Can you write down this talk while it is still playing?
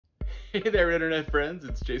Hey there, internet friends.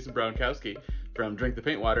 It's Jason Brownkowski from Drink the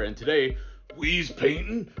Paint Water, and today we's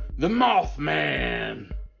painting the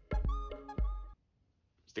Mothman.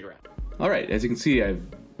 Stick around. Alright, as you can see, I've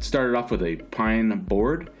started off with a pine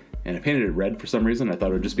board, and I painted it red for some reason. I thought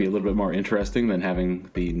it would just be a little bit more interesting than having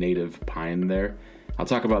the native pine there. I'll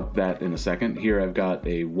talk about that in a second. Here I've got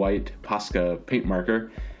a white Posca paint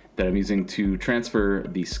marker that I'm using to transfer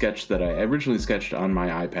the sketch that I originally sketched on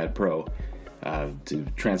my iPad Pro. To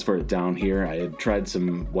transfer it down here, I had tried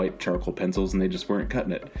some white charcoal pencils and they just weren't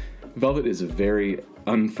cutting it. Velvet is a very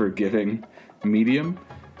unforgiving medium.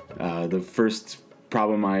 The first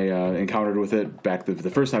problem I encountered with it back the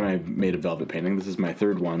first time I made a velvet painting, this is my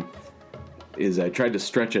third one, is I tried to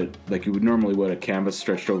stretch it like you would normally would a canvas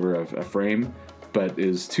stretched over a frame, but it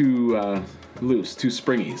was too loose, too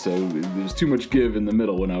springy, so there was too much give in the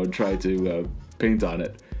middle when I would try to paint on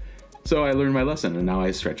it. So I learned my lesson, and now I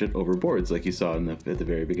stretch it over boards like you saw at the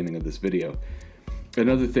very beginning of this video.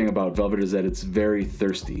 Another thing about velvet is that it's very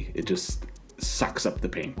thirsty. It just sucks up the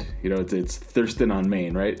paint. You know, it's thirsting on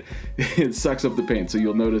Maine, right? It sucks up the paint, so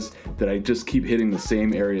you'll notice that I just keep hitting the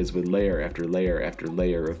same areas with layer after layer after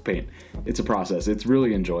layer of paint. It's a process. It's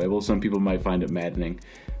really enjoyable. Some people might find it maddening,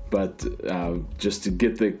 but just to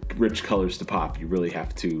get the rich colors to pop, you really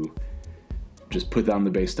have to just put down the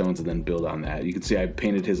base tones and then build on that. You can see I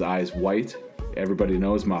painted his eyes white. Everybody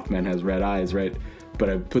knows Mothman has red eyes, right? But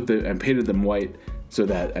I painted them white so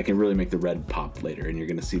that I can really make the red pop later, and you're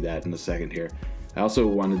gonna see that in a second here. I also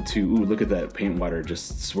wanted to, ooh, look at that paint water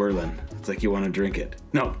just swirling. It's like you want to drink it.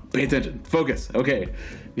 No, pay attention, focus, okay.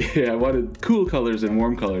 Yeah, I wanted cool colors and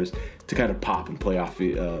warm colors to kind of pop and pay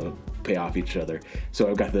off each other. So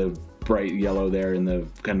I've got the bright yellow there in the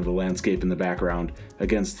kind of the landscape in the background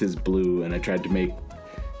against his blue, and I tried to make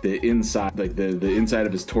the inside, like the inside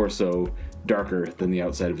of his torso darker than the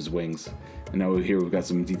outside of his wings. And now here we've got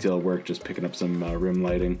some detailed work just picking up some rim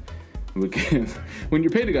lighting. When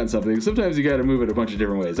you're painting on something, sometimes you got to move it a bunch of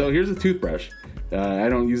different ways. Oh, here's a toothbrush. I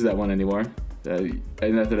don't use that one anymore.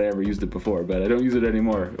 Not that I ever used it before, but I don't use it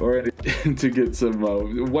anymore. Or to get some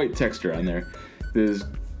white texture on there. As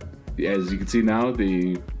you can see now,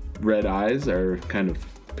 the red eyes are kind of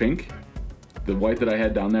pink. The white that I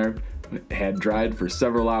had down there had dried for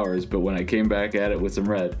several hours, but when I came back at it with some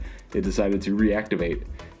red, it decided to reactivate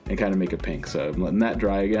and kind of make it pink. So I'm letting that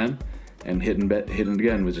dry again and hitting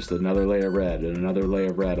again with just another layer of red and another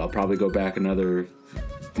layer of red. I'll probably go back another,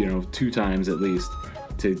 2 times at least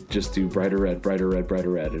to just do brighter red, brighter red,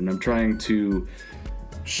 brighter red. And I'm trying to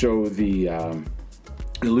show the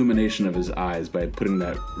illumination of his eyes by putting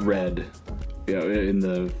that red,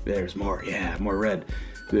 there's more, yeah, more red.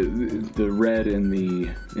 The red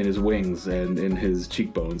in his wings and in his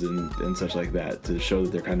cheekbones and such like that, to show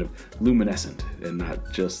that they're kind of luminescent and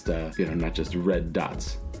not just not just red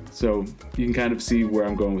dots. So you can kind of see where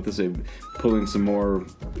I'm going with this. I'm pulling some more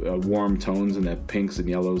warm tones in that pinks and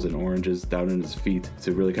yellows and oranges down in his feet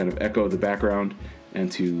to really kind of echo the background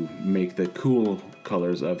and to make the cool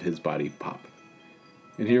colors of his body pop.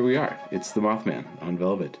 And here we are. It's the Mothman on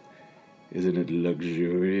velvet. Isn't it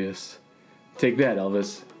luxurious? Take that,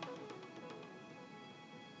 Elvis.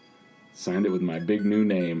 Signed it with my big new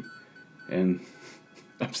name and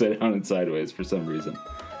upside down and sideways for some reason.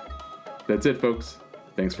 That's it, folks.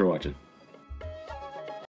 Thanks for watching.